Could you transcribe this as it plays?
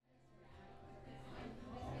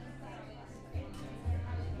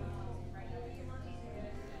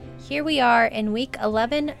here we are in week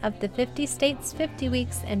 11 of the 50 States, 50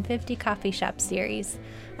 Weeks, and 50 Coffee Shop series.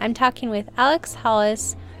 I'm talking with Alex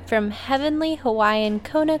Hollis from Heavenly Hawaiian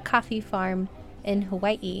Kona Coffee Farm in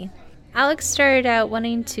Hawaii. Alex started out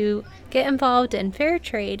wanting to get involved in fair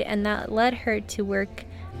trade, and that led her to work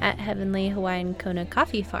at Heavenly Hawaiian Kona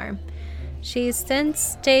Coffee Farm. She's since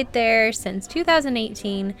stayed there since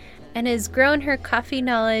 2018 and has grown her coffee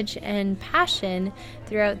knowledge and passion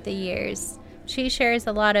throughout the years. She shares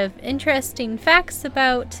a lot of interesting facts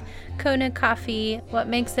about Kona coffee, what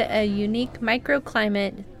makes it a unique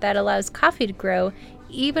microclimate that allows coffee to grow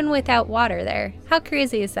even without water there. How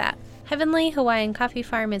crazy is that? Heavenly Hawaiian Coffee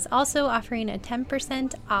Farm is also offering a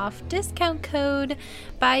 10% off discount code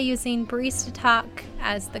by using Barista Talk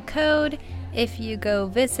as the code if you go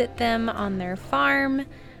visit them on their farm,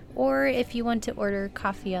 or if you want to order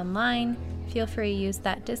coffee online. Feel free to use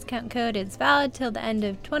that discount code. It's valid till the end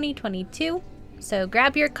of 2022. So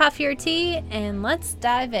grab your coffee or tea and let's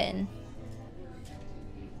dive in.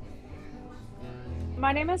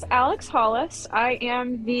 My name is Alex Hollis. I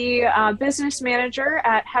am the business manager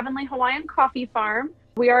at Heavenly Hawaiian Coffee Farm.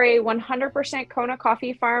 We are a 100% Kona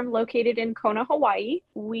coffee farm located in Kona, Hawaii.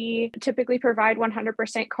 We typically provide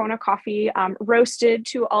 100% Kona coffee roasted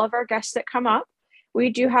to all of our guests that come up. We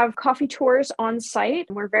do have coffee tours on site.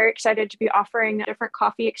 We're very excited to be offering different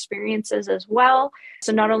coffee experiences as well.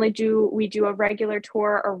 So not only do we do a regular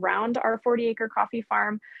tour around our 40-acre coffee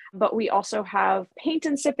farm, but we also have paint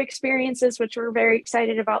and sip experiences, which we're very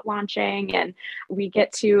excited about launching. And we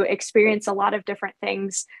get to experience a lot of different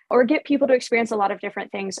things, or get people to experience a lot of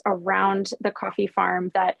different things around the coffee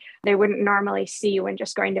farm that they wouldn't normally see when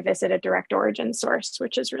just going to visit a direct origin source,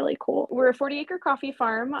 which is really cool. We're a 40-acre coffee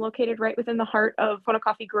farm located right within the heart of Kona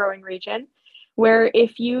coffee growing region, where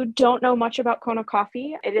if you don't know much about Kona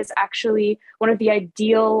coffee, it is actually one of the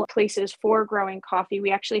ideal places for growing coffee.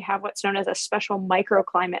 We actually have what's known as a special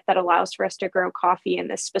microclimate that allows for us to grow coffee in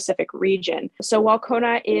this specific region. So while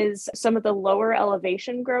Kona is some of the lower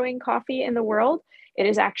elevation growing coffee in the world, it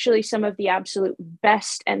is actually some of the absolute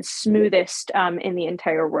best and smoothest in the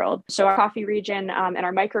entire world. So our coffee region and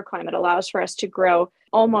our microclimate allows for us to grow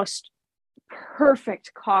almost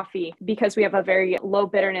perfect coffee because we have a very low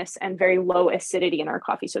bitterness and very low acidity in our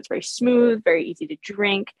coffee. So it's very smooth, very easy to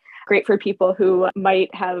drink, great for people who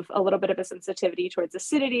might have a little bit of a sensitivity towards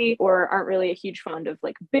acidity or aren't really a huge fond of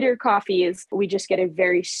like bitter coffees. We just get a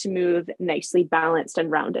very smooth, nicely balanced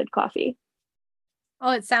and rounded coffee.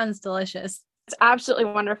 Oh, it sounds delicious. It's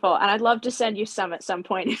absolutely wonderful. And I'd love to send you some at some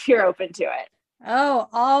point if you're open to it. Oh,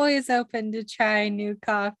 always open to try new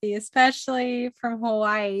coffee, especially from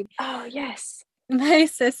Hawaii. Oh, yes. My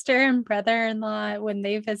sister and brother-in-law, when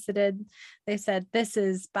they visited, they said, this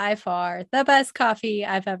is by far the best coffee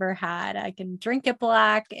I've ever had. I can drink it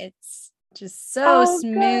black. It's just so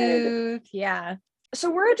smooth. Good. Yeah. So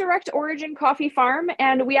we're a direct origin coffee farm,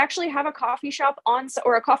 and we actually have a coffee shop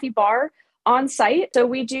or a coffee bar on site. So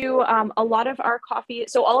we do a lot of our coffee.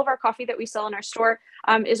 So all of our coffee that we sell in our store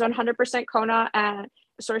is 100% Kona and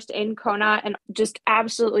sourced in Kona, and just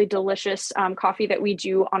absolutely delicious coffee that we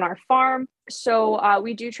do on our farm. So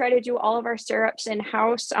we do try to do all of our syrups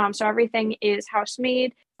in-house. So everything is house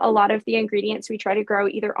made. A lot of the ingredients we try to grow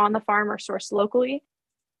either on the farm or sourced locally.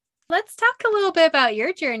 Let's talk a little bit about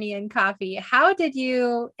your journey in coffee. How did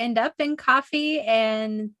you end up in coffee,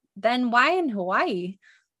 and then why in Hawaii?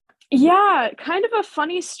 Yeah, kind of a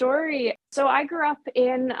funny story. So I grew up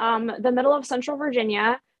in the middle of Central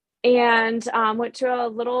Virginia and went to a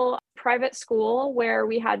little private school where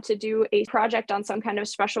we had to do a project on some kind of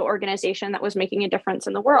special organization that was making a difference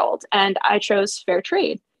in the world. And I chose fair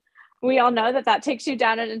trade. We all know that takes you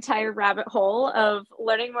down an entire rabbit hole of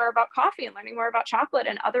learning more about coffee and learning more about chocolate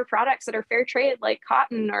and other products that are fair trade, like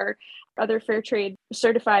cotton or other fair trade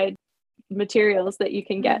certified materials that you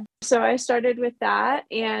can get. So I started with that.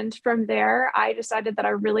 And from there, I decided that I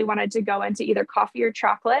really wanted to go into either coffee or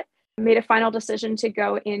chocolate. I made a final decision to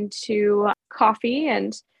go into coffee.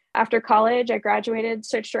 And after college, I graduated,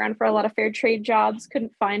 searched around for a lot of fair trade jobs,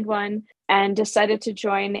 couldn't find one, and decided to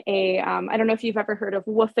join I don't know if you've ever heard of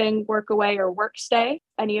woofing, workaway, or workstay.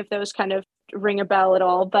 Any of those kind of ring a bell at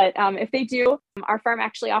all. But if they do, our farm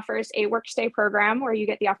actually offers a workstay program where you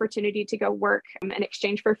get the opportunity to go work in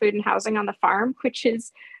exchange for food and housing on the farm, which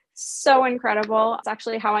is so incredible. It's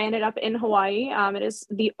actually how I ended up in Hawaii. It is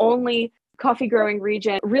the only coffee growing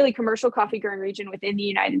region, really commercial coffee growing region within the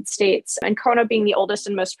United States. And Kona being the oldest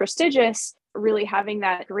and most prestigious, really having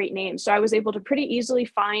that great name. So I was able to pretty easily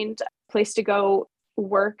find a place to go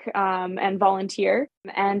work and volunteer.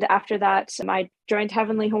 And after that, I joined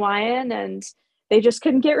Heavenly Hawaiian, and they just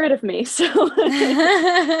couldn't get rid of me. So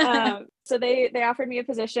So they offered me a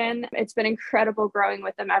position. It's been incredible growing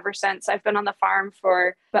with them ever since. I've been on the farm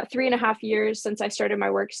for about 3.5 years since I started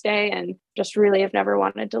my work stay, and just really have never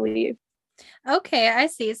wanted to leave. Okay, I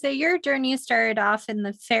see. So your journey started off in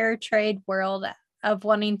the fair trade world of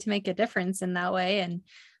wanting to make a difference in that way. And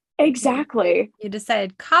Exactly. you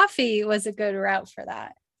decided coffee was a good route for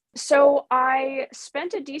that. So I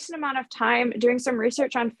spent a decent amount of time doing some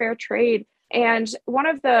research on fair trade. And one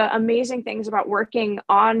of the amazing things about working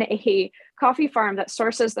on a coffee farm that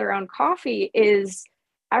sources their own coffee is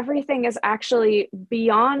everything is actually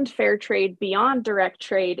beyond fair trade, beyond direct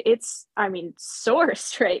trade. It's, I mean,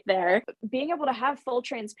 sourced right there. Being able to have full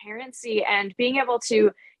transparency and being able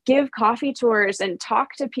to give coffee tours and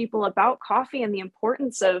talk to people about coffee and the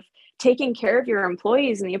importance of taking care of your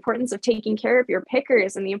employees and the importance of taking care of your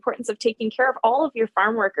pickers and the importance of taking care of all of your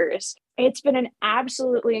farm workers. It's been an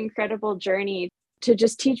absolutely incredible journey to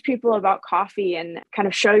just teach people about coffee and kind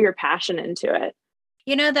of show your passion into it.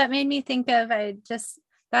 That made me think of, I just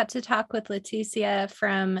got to talk with Leticia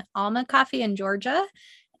from Alma Coffee in Georgia.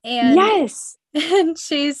 And Yes. and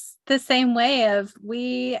she's the same way of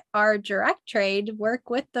we are direct trade, work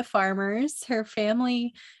with the farmers. Her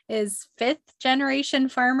family is fifth generation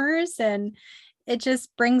farmers, and it just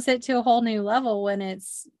brings it to a whole new level when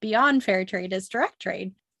it's beyond fair trade as direct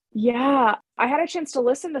trade. Yeah, I had a chance to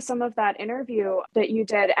listen to some of that interview that you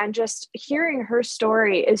did, and just hearing her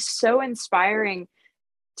story is so inspiring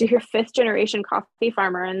to hear fifth generation coffee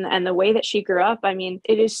farmer and the way that she grew up. I mean,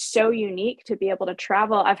 it is so unique to be able to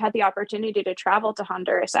travel. I've had the opportunity to travel to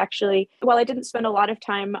Honduras, actually. While I didn't spend a lot of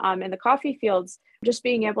time in the coffee fields, just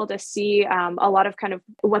being able to see a lot of kind of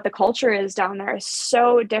what the culture is down there is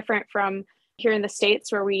so different from here in the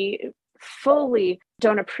States, where we fully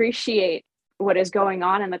don't appreciate what is going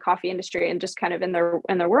on in the coffee industry and just kind of in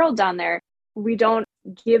their world down there. We don't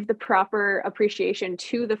give the proper appreciation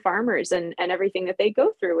to the farmers and everything that they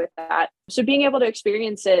go through with that. So being able to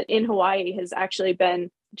experience it in Hawaii has actually been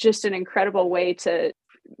just an incredible way to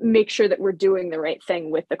make sure that we're doing the right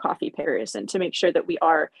thing with the coffee pickers and to make sure that we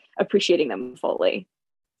are appreciating them fully.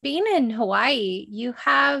 Being in Hawaii, you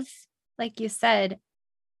have, like you said,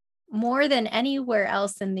 more than anywhere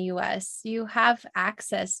else in the US, you have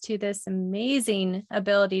access to this amazing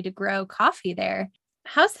ability to grow coffee there.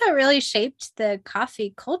 How's that really shaped the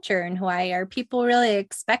coffee culture in Hawaii? Are people really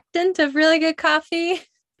expectant of really good coffee?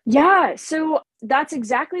 Yeah, so that's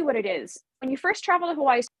exactly what it is. When you first travel to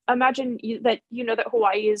Hawaii, imagine that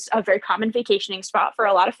Hawaii is a very common vacationing spot for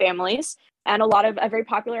a lot of families and a very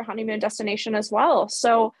popular honeymoon destination as well.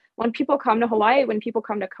 So when people come to Hawaii, when people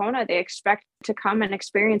come to Kona, they expect to come and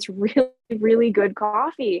experience really, really good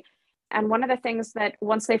coffee. And one of the things that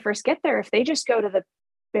once they first get there, if they just go to the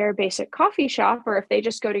bare basic coffee shop, or if they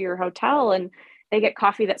just go to your hotel and they get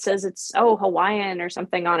coffee that says it's Hawaiian or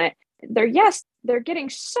something on it, they're getting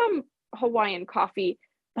some Hawaiian coffee,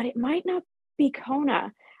 but it might not be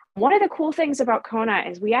Kona. One of the cool things about Kona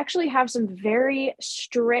is we actually have some very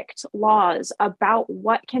strict laws about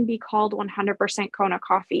what can be called 100% Kona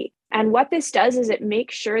coffee. And what this does is it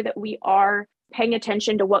makes sure that we are paying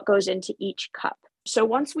attention to what goes into each cup. So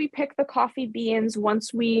once we pick the coffee beans,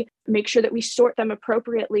 once we make sure that we sort them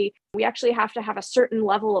appropriately, we actually have to have a certain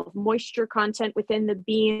level of moisture content within the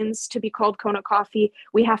beans to be called Kona coffee.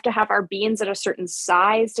 We have to have our beans at a certain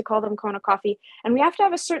size to call them Kona coffee. And we have to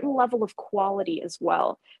have a certain level of quality as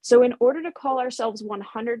well. So in order to call ourselves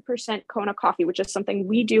 100% Kona coffee, which is something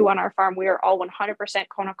we do on our farm, we are all 100%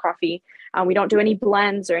 Kona coffee. We don't do any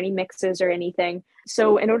blends or any mixes or anything.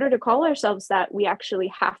 So in order to call ourselves that, we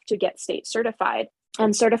actually have to get state certified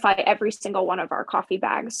and certify every single one of our coffee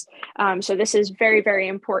bags. So this is very, very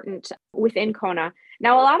important within Kona.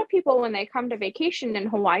 Now, a lot of people, when they come to vacation in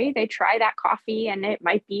Hawaii, they try that coffee and it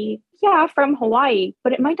might be, from Hawaii,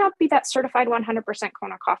 but it might not be that certified 100%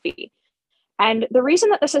 Kona coffee. And the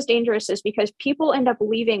reason that this is dangerous is because people end up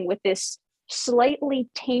leaving with this slightly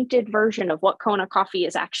tainted version of what Kona coffee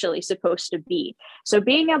is actually supposed to be. So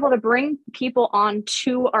being able to bring people on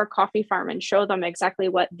to our coffee farm and show them exactly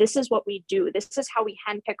this is what we do. This is how we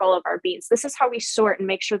handpick all of our beans. This is how we sort and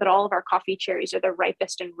make sure that all of our coffee cherries are the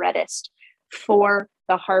ripest and reddest for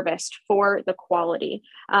the harvest, for the quality.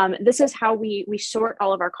 This is how we sort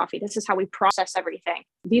all of our coffee. This is how we process everything.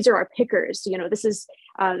 These are our pickers. This is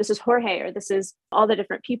Jorge, or this is all the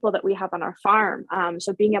different people that we have on our farm.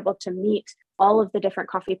 So being able to meet all of the different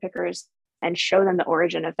coffee pickers and show them the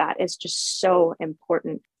origin of that is just so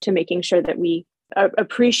important to making sure that we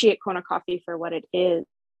appreciate Kona coffee for what it is.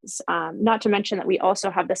 Not to mention that we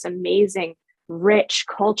also have this amazing, rich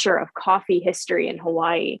culture of coffee history in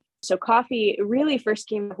Hawaii. So coffee really first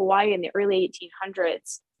came to Hawaii in the early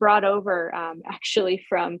 1800s, brought over actually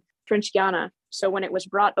from French Guiana. So when it was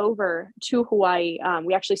brought over to Hawaii,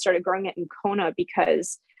 we actually started growing it in Kona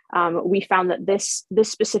because we found that this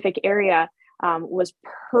specific area was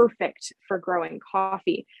perfect for growing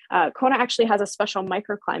coffee. Kona actually has a special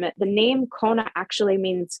microclimate. The name Kona actually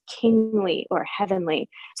means kingly or heavenly.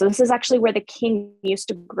 So this is actually where the king used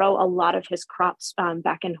to grow a lot of his crops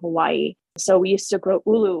back in Hawaii. So we used to grow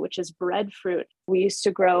ulu, which is breadfruit. We used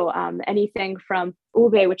to grow anything from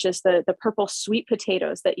ube, which is the purple sweet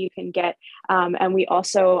potatoes that you can get. And we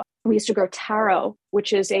used to grow taro,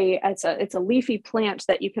 which is it's a leafy plant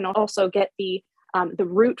that you can also get the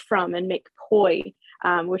root from and make poi,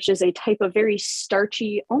 which is a type of very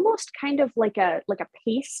starchy, almost kind of like a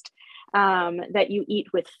paste that you eat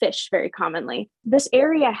with fish very commonly. This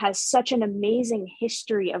area has such an amazing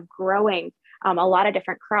history of growing a lot of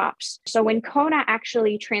different crops. So when Kona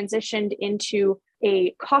actually transitioned into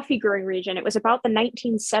a coffee growing region, it was about the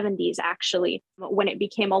 1970s actually, when it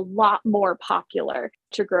became a lot more popular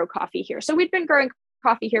to grow coffee here. So we'd been growing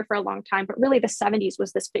coffee here for a long time, but really the 70s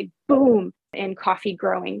was this big boom in coffee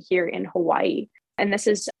growing here in Hawaii. And this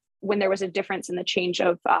is when there was a difference in the change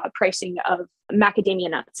of pricing of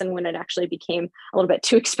macadamia nuts. And when it actually became a little bit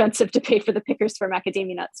too expensive to pay for the pickers for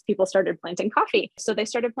macadamia nuts, people started planting coffee. So they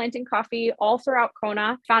started planting coffee all throughout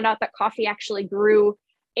Kona, found out that coffee actually grew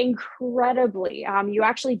incredibly. You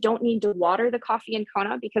actually don't need to water the coffee in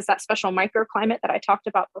Kona because that special microclimate that I talked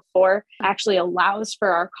about before actually allows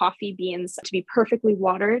for our coffee beans to be perfectly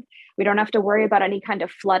watered. We don't have to worry about any kind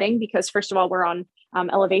of flooding because, first of all, we're on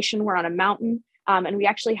elevation, we're on a mountain. And we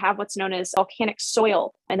actually have what's known as volcanic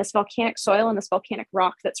soil. And this volcanic soil and this volcanic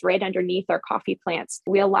rock that's right underneath our coffee plants,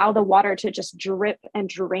 we allow the water to just drip and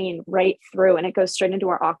drain right through, and it goes straight into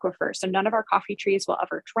our aquifer. So none of our coffee trees will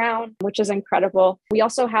ever drown, which is incredible. We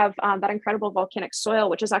also have that incredible volcanic soil,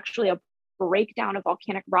 which is actually a breakdown of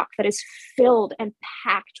volcanic rock that is filled and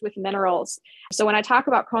packed with minerals. So when I talk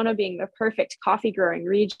about Kona being the perfect coffee growing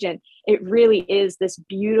region, it really is this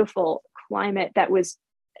beautiful climate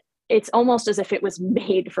it's almost as if it was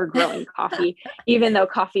made for growing coffee, even though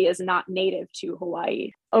coffee is not native to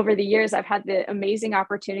Hawaii. Over the years, I've had the amazing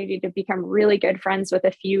opportunity to become really good friends with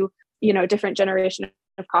a few, different generation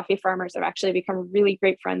of coffee farmers. I've actually become really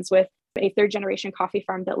great friends with a third generation coffee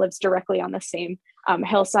farm that lives directly on the same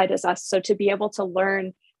hillside as us. So to be able to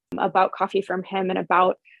learn about coffee from him and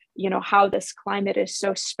about, how this climate is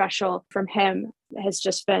so special from him has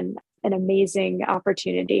just been an amazing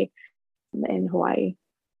opportunity in Hawaii.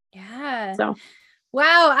 Yeah. So,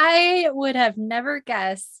 wow, I would have never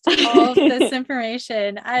guessed all of this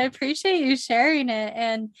information. I appreciate you sharing it.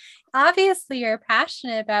 And obviously, you're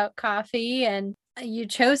passionate about coffee and you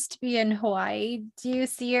chose to be in Hawaii. Do you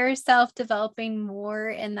see yourself developing more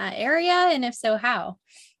in that area? And if so, how?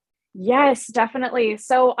 Yes, definitely.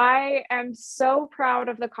 So I am so proud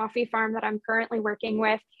of the coffee farm that I'm currently working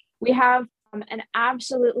with. We have an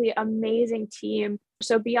absolutely amazing team.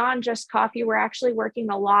 So beyond just coffee, we're actually working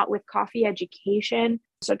a lot with coffee education.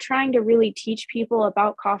 So trying to really teach people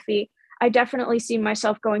about coffee. I definitely see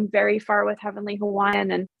myself going very far with Heavenly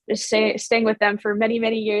Hawaiian and just staying with them for many,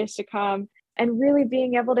 many years to come, and really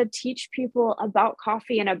being able to teach people about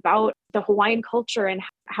coffee and about the Hawaiian culture and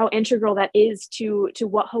how integral that is to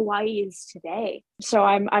what Hawaii is today. So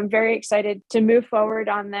I'm very excited to move forward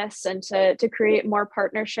on this and to create more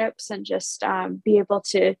partnerships and just be able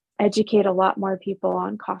to educate a lot more people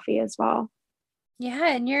on coffee as well. Yeah,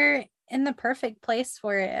 and you're in the perfect place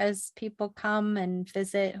for it as people come and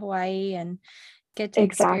visit Hawaii and get to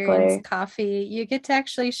experience coffee. You get to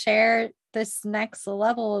actually share this next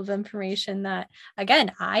level of information that,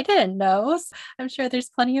 again, I didn't know. So I'm sure there's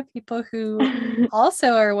plenty of people who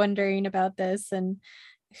also are wondering about this and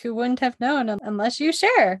who wouldn't have known unless you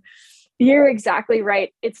share. You're exactly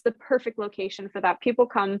right. It's the perfect location for that. People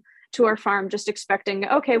come to our farm just expecting,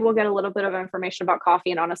 okay, we'll get a little bit of information about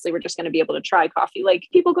coffee. And honestly, we're just going to be able to try coffee. Like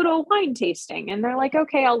people go to a wine tasting and they're like,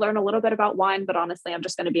 okay, I'll learn a little bit about wine, but honestly, I'm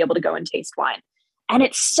just going to be able to go and taste wine. And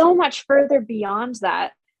it's so much further beyond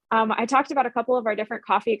that. I talked about a couple of our different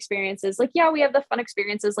coffee experiences. Like, yeah, we have the fun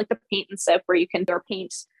experiences like the paint and sip where you can throw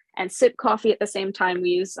paint and sip coffee at the same time. We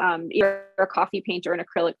use either a coffee paint or an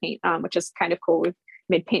acrylic paint, which is kind of cool. We've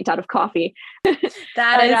made paint out of coffee.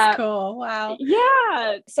 That is cool. Wow.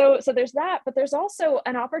 Yeah. So there's that, but there's also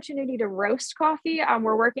an opportunity to roast coffee.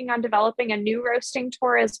 We're working on developing a new roasting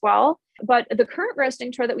tour as well. But the current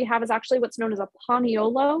roasting tour that we have is actually what's known as a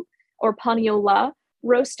paniolo or paniola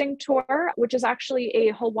roasting tour, which is actually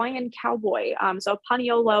a Hawaiian cowboy. So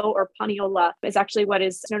paniolo or paniola is actually what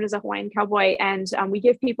is known as a Hawaiian cowboy. And we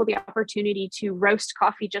give people the opportunity to roast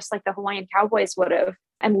coffee just like the Hawaiian cowboys would have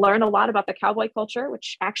and learn a lot about the cowboy culture,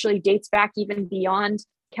 which actually dates back even beyond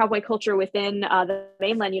cowboy culture within the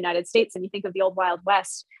mainland United States, and you think of the old Wild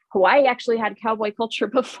West, Hawaii actually had cowboy culture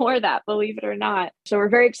before that, believe it or not. So we're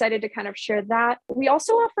very excited to kind of share that. We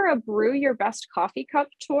also offer a Brew Your Best Coffee Cup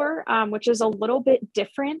tour, which is a little bit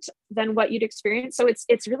different than what you'd experience. So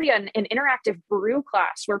it's really an interactive brew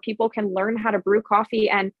class where people can learn how to brew coffee.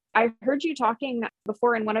 And I heard you talking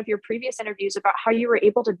before in one of your previous interviews about how you were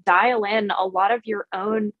able to dial in a lot of your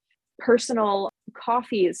own personal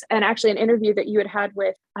coffees, and actually an interview that you had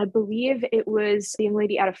with, I believe it was the young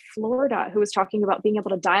lady out of Florida who was talking about being able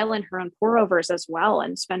to dial in her own pour overs as well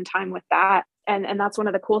and spend time with that. And that's one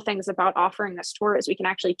of the cool things about offering this tour is we can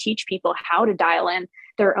actually teach people how to dial in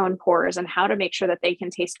their own pours and how to make sure that they can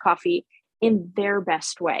taste coffee in their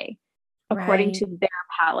best way, according to their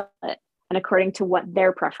palate and according to what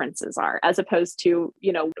their preferences are, as opposed to,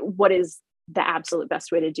 what is the absolute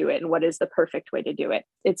best way to do it and what is the perfect way to do it.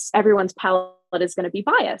 It's everyone's palate is going to be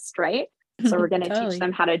biased, right? So we're going to Totally. teach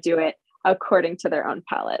them how to do it according to their own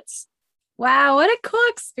palates. Wow, what a cool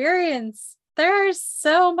experience. There's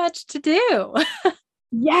so much to do.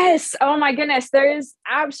 Yes. Oh my goodness. There is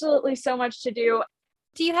absolutely so much to do.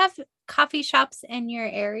 Do you have coffee shops in your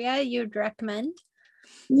area you'd recommend?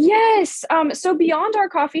 Yes. So beyond our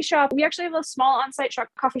coffee shop, we actually have a small on-site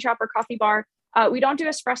coffee shop or coffee bar. We don't do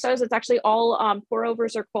espressos. It's actually all pour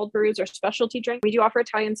overs or cold brews or specialty drink. We do offer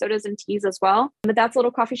Italian sodas and teas as well. But that's a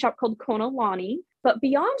little coffee shop called Kona. But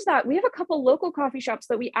beyond that, we have a couple local coffee shops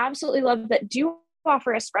that we absolutely love that do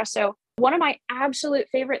offer espresso. One of my absolute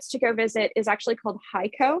favorites to go visit is actually called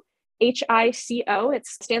Hico. HICO. It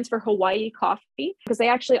stands for Hawaii Coffee, because they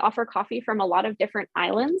actually offer coffee from a lot of different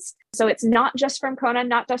islands. So it's not just from Kona,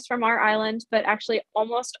 not just from our island, but actually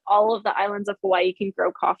almost all of the islands of Hawaii can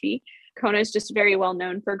grow coffee. Kona is just very well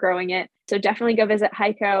known for growing it. So definitely go visit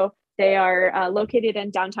Hico. They are located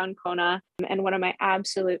in downtown Kona and one of my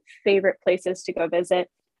absolute favorite places to go visit.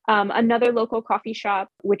 Another local coffee shop,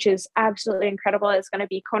 which is absolutely incredible, is going to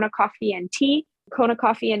be Kona Coffee and Tea. Kona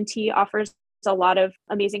Coffee and Tea offers a lot of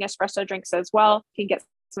amazing espresso drinks as well. You can get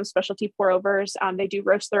some specialty pour overs. They do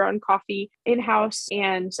roast their own coffee in-house.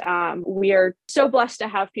 And we are so blessed to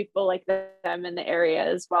have people like them in the area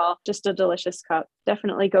as well. Just a delicious cup.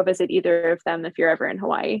 Definitely go visit either of them if you're ever in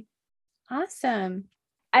Hawaii. Awesome.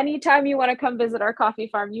 Anytime you want to come visit our coffee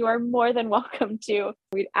farm, you are more than welcome to.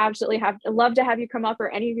 We'd absolutely love to have you come up, or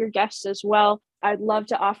any of your guests as well. I'd love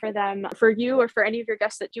to offer them, for you or for any of your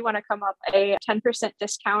guests that do want to come up, a 10%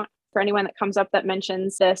 discount for anyone that comes up that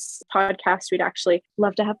mentions this podcast. We'd actually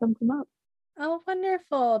love to have them come up. Oh,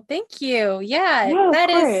 wonderful. Thank you. Yeah, Yeah,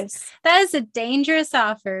 that is a dangerous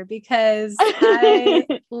offer, because I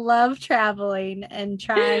love traveling and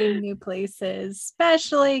trying new places,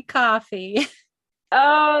 especially coffee.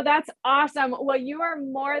 Oh, that's awesome. Well, you are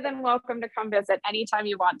more than welcome to come visit anytime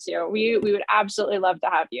you want to. We would absolutely love to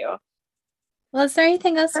have you. Well, is there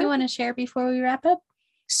anything else you want to share before we wrap up?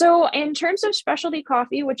 So in terms of specialty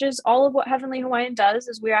coffee, which is all of what Heavenly Hawaiian does,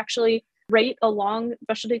 is we actually rate along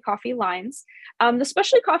specialty coffee lines. The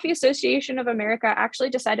Specialty Coffee Association of America actually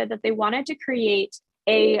decided that they wanted to create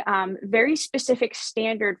a very specific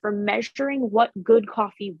standard for measuring what good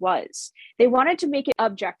coffee was. They wanted to make it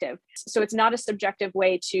objective. So it's not a subjective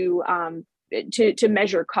way to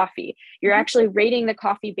measure coffee. You're actually rating the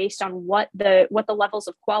coffee based on what the levels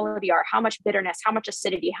of quality are, how much bitterness, how much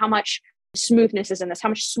acidity, how much smoothness is in this, how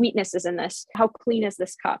much sweetness is in this, how clean is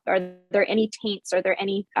this cup, are there any taints, are there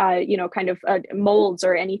any molds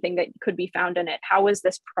or anything that could be found in it, how is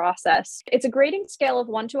this process. It's a grading scale of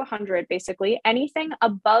 1 to 100. Basically anything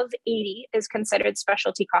above 80 is considered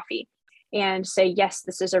specialty coffee, and say, yes,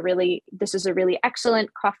 this is a really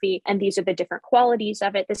excellent coffee, and these are the different qualities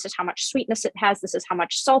of it. This is how much sweetness it has. This is how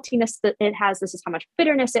much saltiness that it has. This is how much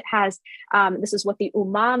bitterness it has. This is what the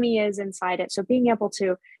umami is inside it. So being able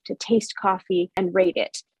to taste coffee and rate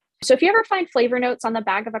it. So if you ever find flavor notes on the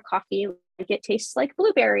bag of a coffee, like it tastes like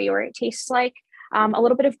blueberry, or it tastes like a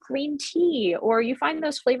little bit of green tea, or you find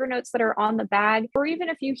those flavor notes that are on the bag, or even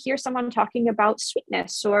if you hear someone talking about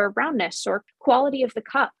sweetness or roundness or quality of the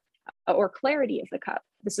cup, or clarity of the cup,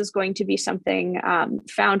 this is going to be something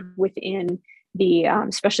found within the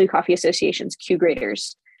Specialty Coffee Association's Q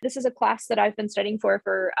graders. This is a class that I've been studying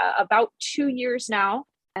for about 2 years now,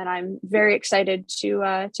 and I'm very excited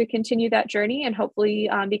to continue that journey and hopefully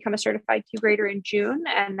become a certified Q grader in June,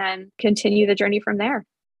 and then continue the journey from there.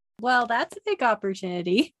 Well, that's a big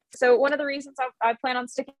opportunity. So one of the reasons I plan on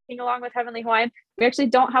sticking along with Heavenly Hawaiian, we actually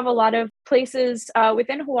don't have a lot of places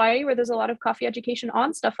within Hawaii where there's a lot of coffee education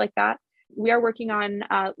on stuff like that. We are working on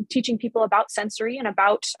teaching people about sensory and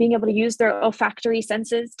about being able to use their olfactory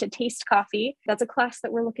senses to taste coffee. That's a class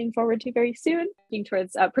that we're looking forward to very soon, looking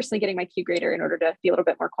towards personally getting my Q grader in order to be a little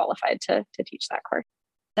bit more qualified to teach that course.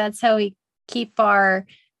 That's how we keep our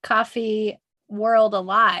coffee world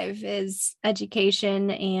alive, is education.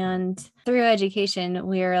 And through education,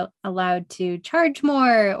 we're allowed to charge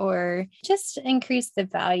more or just increase the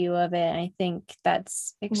value of it. I think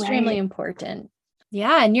that's extremely important.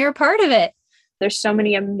 Yeah. And you're a part of it. There's so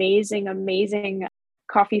many amazing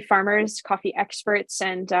coffee farmers, coffee experts,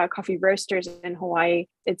 and coffee roasters in Hawaii.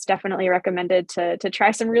 It's definitely recommended to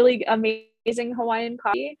try some really amazing Hawaiian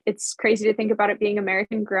coffee. It's crazy to think about it being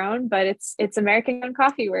American grown, but it's American grown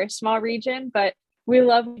coffee. We're a small region, but we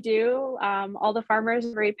love what we do. All the farmers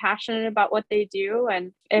are very passionate about what they do.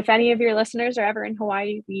 And if any of your listeners are ever in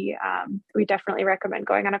Hawaii, we definitely recommend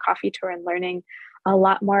going on a coffee tour and learning a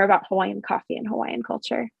lot more about Hawaiian coffee and Hawaiian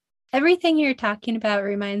culture. Everything you're talking about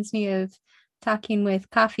reminds me of talking with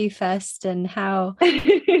Coffee Fest and how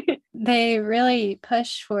they really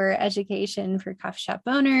push for education for coffee shop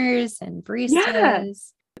owners and baristas. Yeah,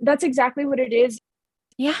 that's exactly what it is.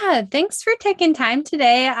 Yeah, thanks for taking time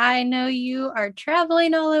today. I know you are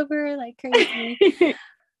traveling all over like crazy.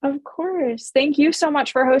 Of course. Thank you so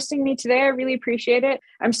much for hosting me today. I really appreciate it.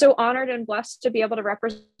 I'm so honored and blessed to be able to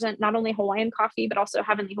represent not only Hawaiian coffee, but also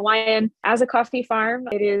Heavenly Hawaiian as a coffee farm.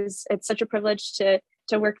 It's such a privilege to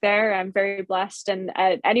work there. I'm very blessed. And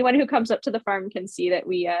anyone who comes up to the farm can see that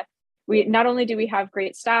we not only do we have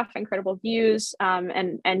great staff, incredible views,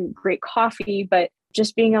 and great coffee, but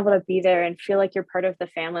just being able to be there and feel like you're part of the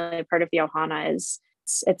family, part of the Ohana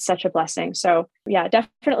it's such a blessing. So yeah,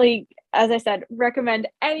 definitely, as I said, recommend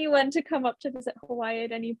anyone to come up to visit Hawaii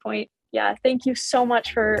at any point. Yeah, thank you so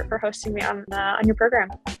much for hosting me on your program.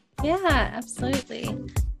 Yeah, absolutely.